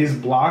was like these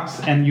blocks,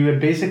 and you had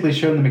basically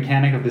shown the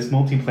mechanic of this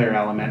multiplayer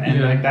element, and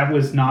like that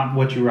was not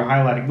what you were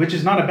highlighting, which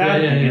is not a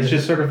bad thing. It's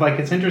just sort of like,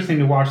 it's interesting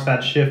to watch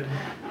that shift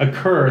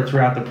occur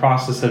throughout the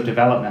process of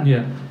development.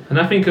 Yeah, and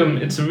I think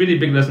it's a really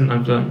big lesson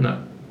I've learned, that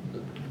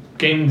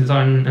game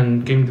design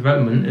and game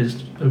development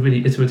is a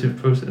really iterative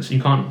process.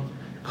 You can't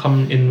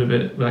come in with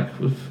it like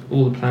with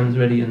all the plans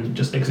ready and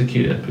just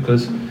execute it,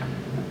 because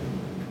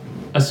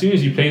as soon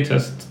as you play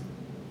test,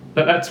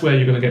 that's where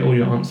you're going to get all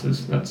your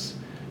answers.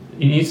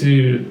 You need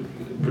to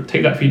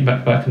take that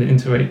feedback back and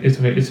iterate.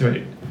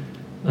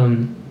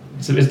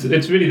 So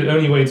it's really the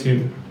only way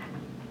to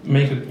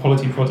make a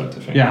quality product, I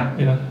think.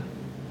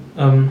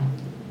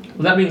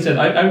 With that being said,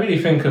 I really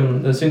think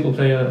the single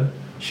player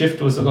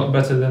shift was a lot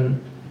better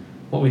than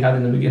what we had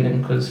in the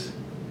beginning, because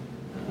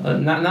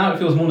now it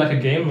feels more like a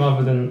game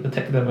rather than a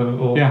tech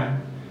demo.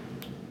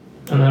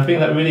 And I think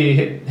that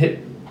really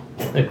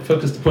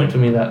focused the point for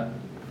me that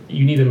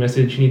you need a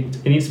message,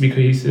 it needs to be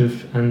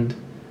cohesive, and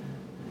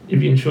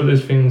if you ensure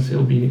those things,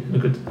 it'll be a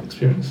good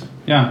experience.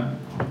 Yeah.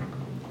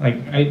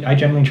 Like, I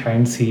generally try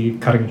and see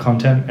cutting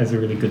content as a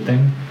really good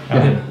thing.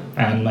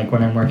 And like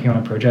when I'm working on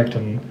a project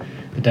and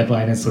the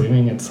deadline is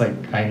looming, it's like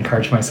I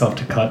encourage myself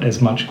to cut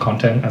as much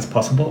content as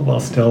possible while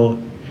still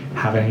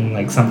having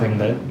like something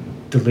that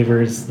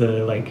delivers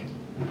the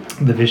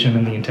vision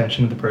and the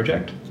intention of the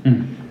project.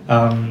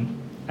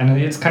 And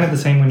it's kind of the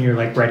same when you're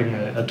like writing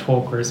a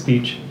talk or a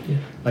speech.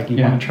 Like you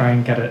want to try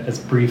and get it as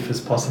brief as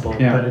possible,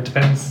 but it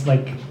depends.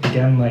 Like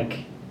again, like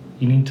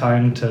you need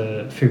time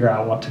to figure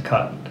out what to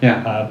cut.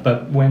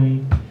 But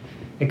when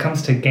it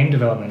comes to game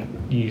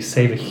development, you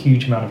save a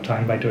huge amount of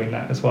time by doing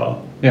that as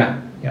well.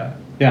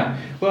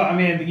 Well, I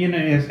mean,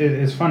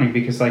 it's funny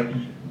because like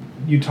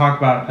you talk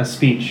about a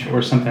speech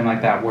or something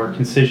like that where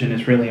concision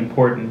is really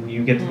important.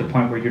 You get to the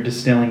point where you're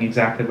distilling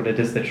exactly what it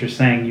is that you're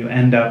saying. You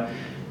end up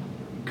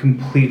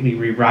completely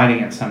rewriting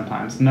it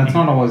sometimes, and that's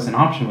not always an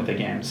option with a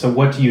game. So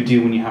what do you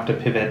do when you have to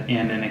pivot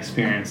in an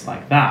experience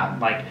like that?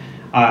 Like,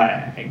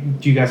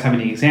 do you guys have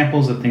any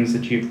examples of things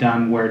that you've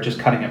done where just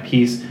cutting a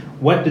piece,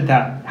 how did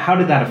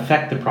that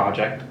affect the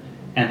project,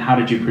 and how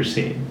did you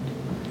proceed?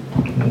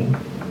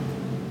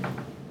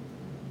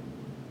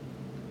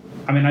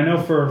 I mean, I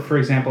know for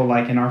example,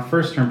 like in our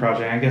first term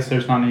project, I guess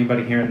there's not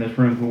anybody here in this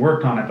room who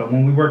worked on it, but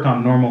when we worked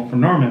on Normal for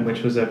Norman,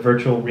 which was a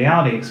virtual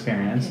reality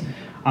experience,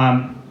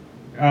 I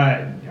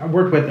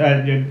worked with,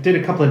 did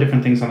a couple of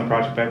different things on the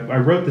project, but I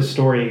wrote the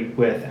story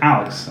with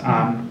Alex,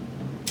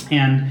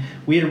 and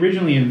we had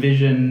originally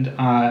envisioned,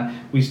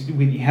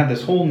 we had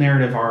this whole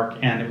narrative arc,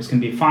 and it was going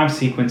to be 5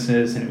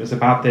 sequences, and it was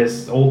about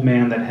this old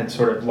man that had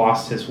sort of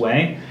lost his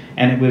way,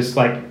 and it was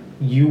like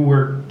you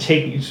were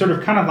taking, sort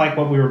of kind of like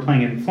what we were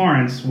playing in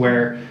Florence,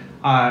 where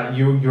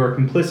you were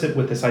complicit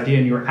with this idea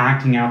and you were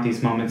acting out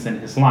these moments in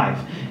his life.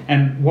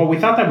 And while we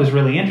thought that was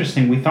really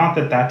interesting, we thought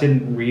that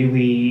didn't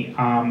really,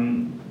 I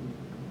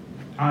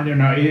don't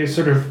know, it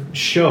sort of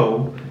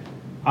show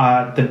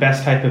the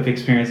best type of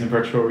experience in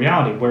virtual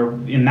reality, where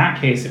in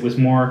that case it was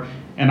more,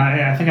 and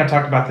I think I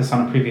talked about this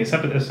on a previous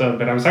episode,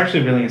 but I was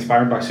actually really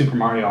inspired by Super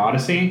Mario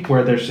Odyssey,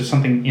 where there's just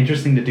something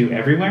interesting to do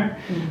everywhere,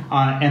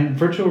 and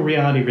virtual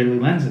reality really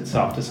lends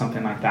itself to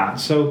something like that.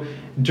 So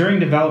during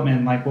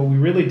development, like what we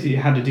really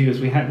had to do is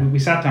we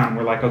sat down and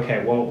we're like,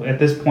 okay, well at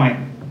this point,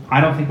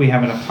 I don't think we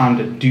have enough time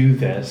to do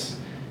this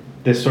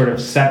sort of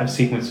set of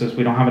sequences.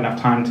 We don't have enough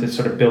time to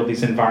sort of build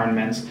these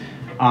environments.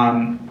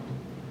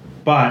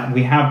 But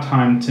we have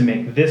time to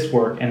make this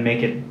work and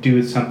make it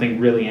do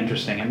something really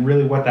interesting. And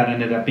really what that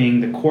ended up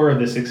being, the core of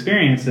this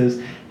experience, is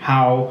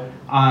how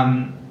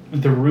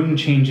the room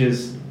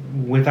changes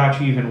without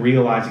you even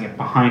realizing it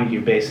behind you,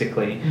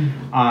 basically,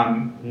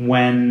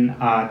 when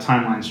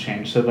timelines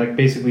change. So like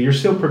basically you're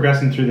still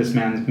progressing through this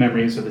man's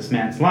memories or this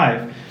man's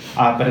life,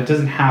 but it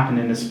doesn't happen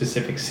in a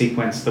specific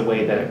sequence the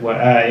way that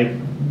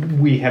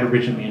we had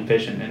originally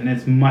envisioned. And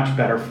it's much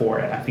better for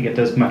it. I think it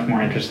does much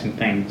more interesting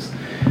things.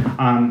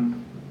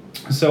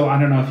 So I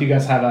don't know if you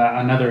guys have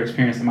another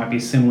experience that might be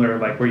similar,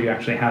 like where you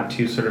actually had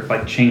to sort of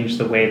like change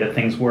the way that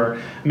things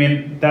were. I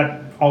mean,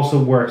 that also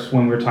works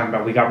when we were talking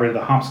about, we got rid of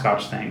the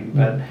hopscotch thing,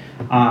 but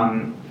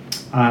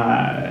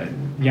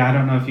yeah, I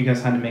don't know if you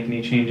guys had to make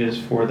any changes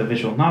for the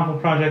visual novel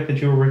project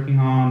that you were working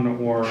on,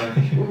 or...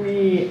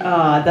 We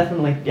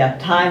definitely,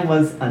 time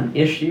was an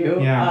issue.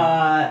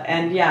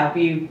 And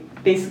we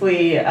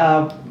basically,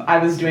 I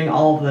was doing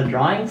all of the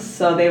drawings,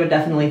 so they would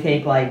definitely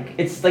take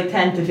it's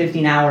 10 to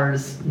 15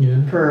 hours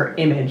per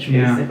image,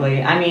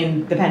 basically. I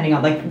mean, depending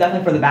on,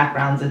 definitely for the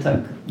backgrounds, it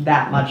took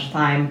that much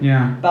time.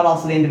 But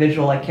also the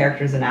individual,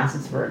 characters and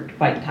assets were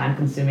quite time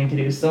consuming to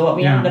do. So what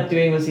we ended up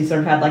doing was we sort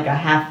of had, a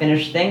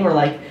half-finished thing where,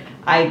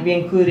 we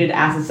included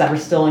assets that were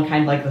still in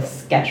kind of, the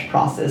sketch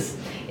process.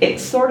 It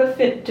sort of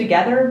fit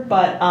together,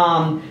 but,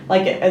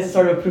 as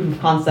sort of a proof of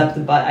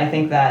concept, but I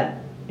think that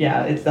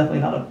it's definitely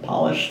not a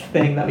polished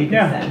thing that we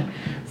can send.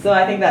 So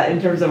I think that in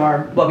terms of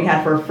what we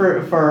had for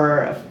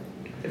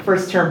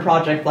first term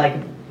project,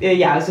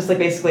 it's just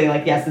basically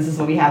yes, this is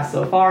what we have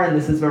so far, and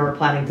this is where we're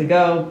planning to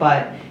go.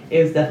 But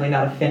it was definitely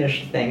not a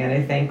finished thing, and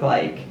I think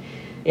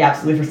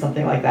absolutely for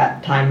something like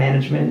that, time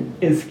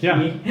management is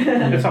key.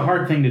 It's a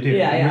hard thing to do.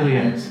 It really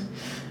is.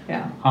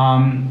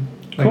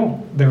 Cool.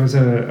 There was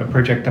a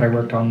project that I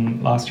worked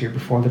on last year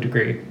before the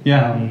degree,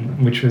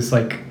 which was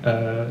an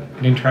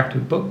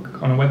interactive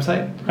book on a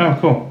website. Oh,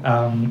 cool.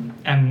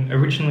 And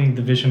originally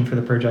the vision for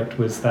the project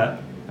was that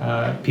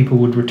people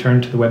would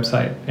return to the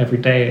website every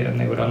day and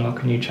they would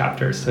unlock a new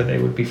chapter, so they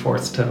would be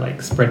forced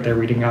to spread their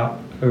reading out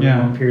over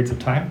long periods of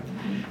time.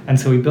 And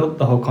so we built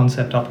the whole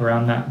concept up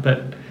around that,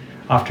 but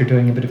after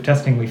doing a bit of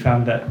testing, we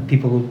found that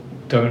people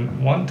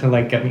don't want to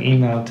get an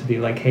email to be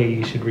hey,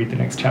 you should read the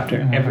next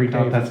chapter every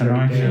day. That's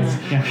annoying.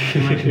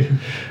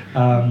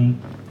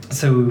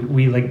 So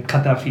we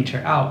cut that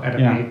feature out, and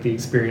it made the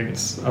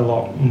experience a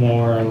lot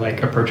more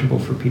approachable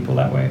for people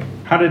that way.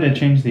 How did it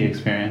change the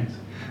experience?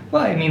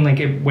 Well, I mean,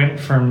 it went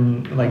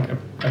from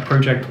a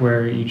project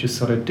where you just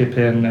sort of dip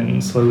in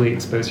and slowly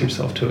expose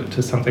yourself to it,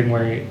 to something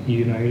where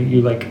you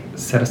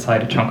set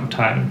aside a chunk of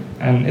time,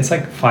 and it's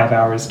 5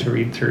 hours to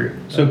read through.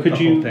 So the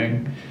whole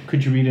thing.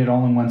 Could you read it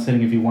all in one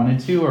sitting if you wanted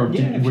to, or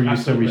were you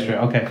still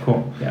restricted? Okay,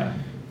 cool. Yeah.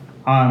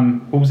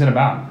 What was it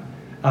about?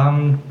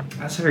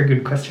 That's a very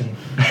good question.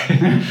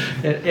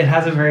 It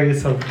has a very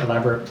sort of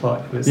elaborate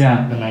plot. It was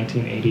in the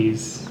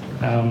 1980s.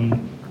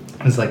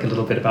 It was a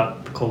little bit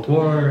about the Cold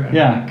War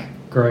and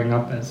growing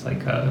up as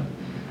a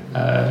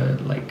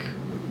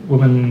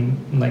woman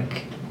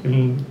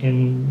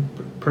in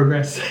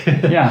progress.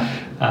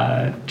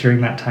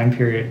 During that time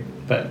period.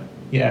 But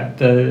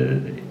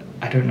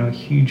I don't know a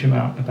huge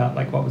amount about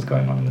what was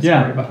going on in the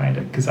story behind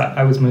it, because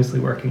I was mostly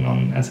working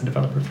on as a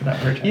developer for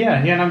that project.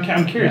 And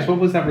I'm curious, what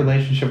was that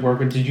relationship work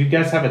with? Did you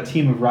guys have a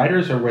team of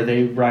writers, or were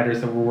they writers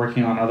that were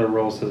working on other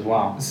roles as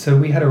well? So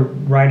we had a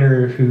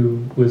writer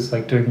who was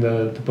doing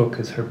the book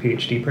as her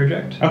PhD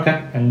project.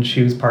 Okay. And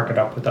she was partnered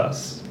up with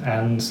us.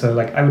 And so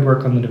I would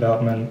work on the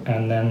development,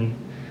 and then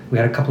we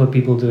had a couple of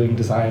people doing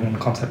design and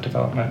concept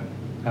development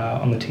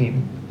on the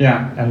team.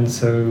 And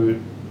so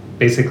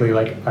basically,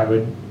 I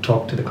would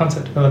talk to the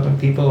concept development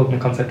people, and the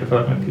concept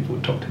development people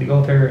would talk to the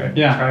author, and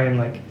try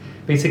and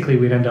basically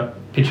we'd end up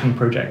pitching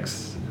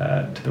projects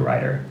to the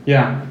writer.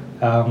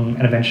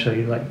 And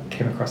eventually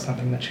came across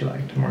something that she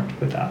liked and worked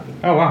with that.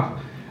 Oh wow.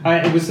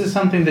 Was this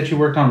something that you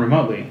worked on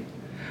remotely?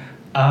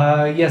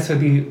 Yeah, so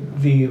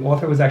the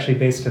author was actually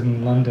based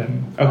in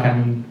London.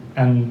 Okay.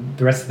 And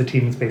the rest of the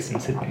team is based in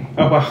Sydney.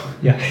 Oh, wow.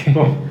 Yeah.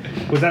 Cool.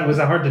 Was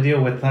that hard to deal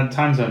with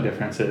time zone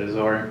differences,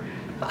 or?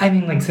 I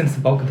mean, like, since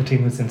the bulk of the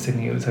team was in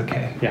Sydney, it was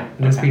okay. Yeah.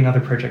 There's okay. been other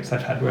projects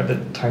I've had where the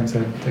time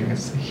zone thing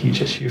is a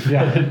huge issue.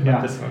 Yeah.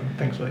 Not this one,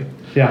 thankfully.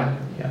 Yeah.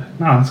 Yeah.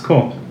 No, that's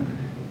cool.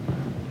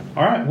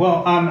 All right.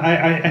 Well,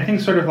 I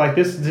think sort of like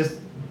this just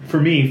for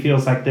me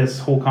feels like this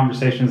whole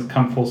conversation has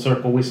come full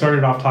circle. We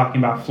started off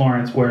talking about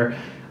Florence, where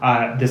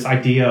this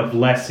idea of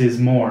less is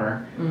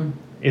more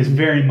is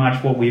very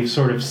much what we've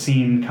sort of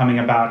seen coming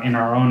about in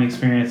our own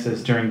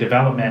experiences during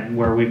development,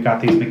 where we've got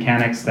these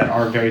mechanics that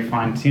are very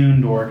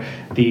fine-tuned, or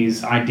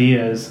these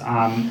ideas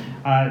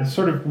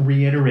sort of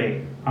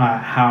reiterate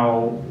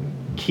how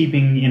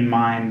keeping in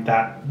mind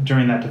that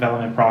during that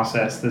development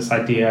process, this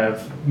idea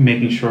of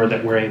making sure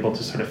that we're able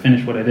to sort of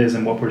finish what it is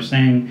and what we're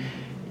saying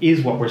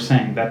is what we're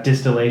saying. That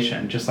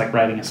distillation, just like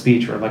writing a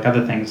speech or like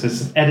other things,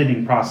 this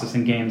editing process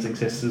in games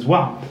exists as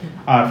well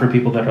for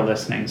people that are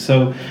listening.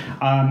 So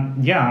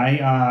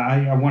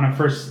I want to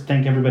first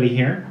thank everybody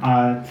here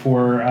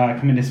for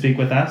coming to speak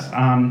with us.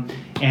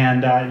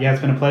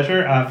 It's been a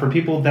pleasure. For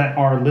people that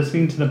are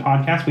listening to the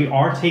podcast, we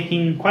are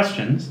taking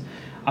questions.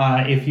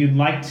 If you'd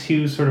like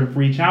to sort of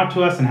reach out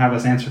to us and have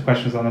us answer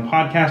questions on the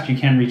podcast, you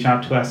can reach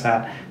out to us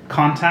at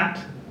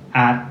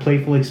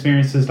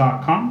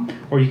contact@playfulexperiences.com,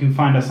 or you can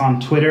find us on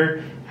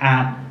Twitter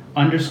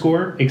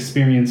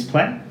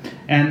 @_experienceplay.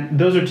 And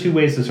those are two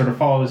ways to sort of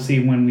follow to see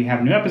when we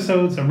have new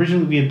episodes.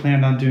 Originally, we had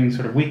planned on doing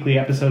sort of weekly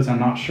episodes. I'm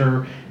not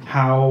sure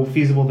how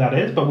feasible that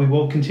is, but we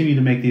will continue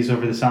to make these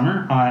over the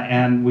summer,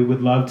 and we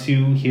would love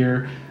to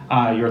hear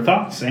your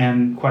thoughts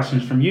and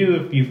questions from you.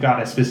 If you've got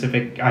a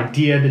specific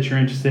idea that you're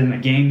interested in, a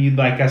game you'd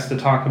like us to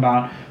talk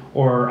about,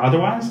 or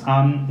otherwise.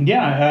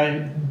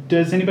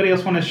 Does anybody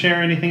else want to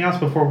share anything else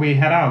before we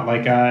head out?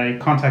 Like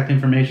contact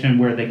information,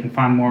 where they can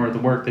find more of the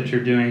work that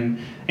you're doing,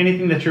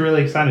 anything that you're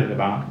really excited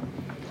about?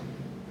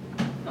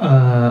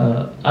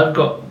 I've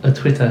got a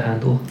Twitter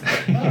handle.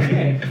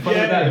 Okay. Follow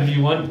that if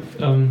you want.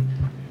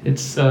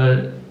 It's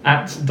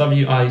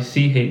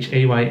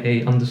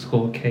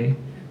 @WICHAYA_K.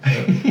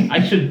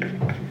 I should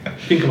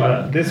think about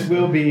that. This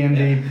will be in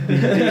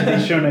the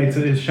show notes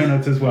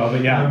as well.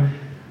 But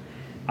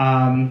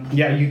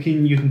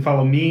you can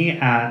follow me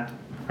at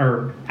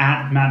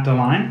Matt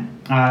Deline.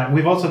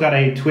 We've also got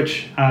a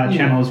Twitch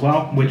channel as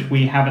well, which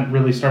we haven't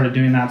really started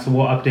doing that, so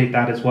we'll update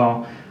that as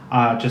well.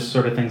 Just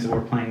sort of things that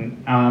we're playing.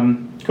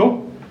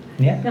 Cool.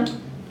 Yeah.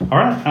 All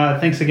right.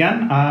 Thanks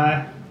again.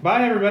 Bye,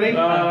 everybody.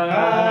 Bye.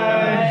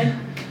 Bye.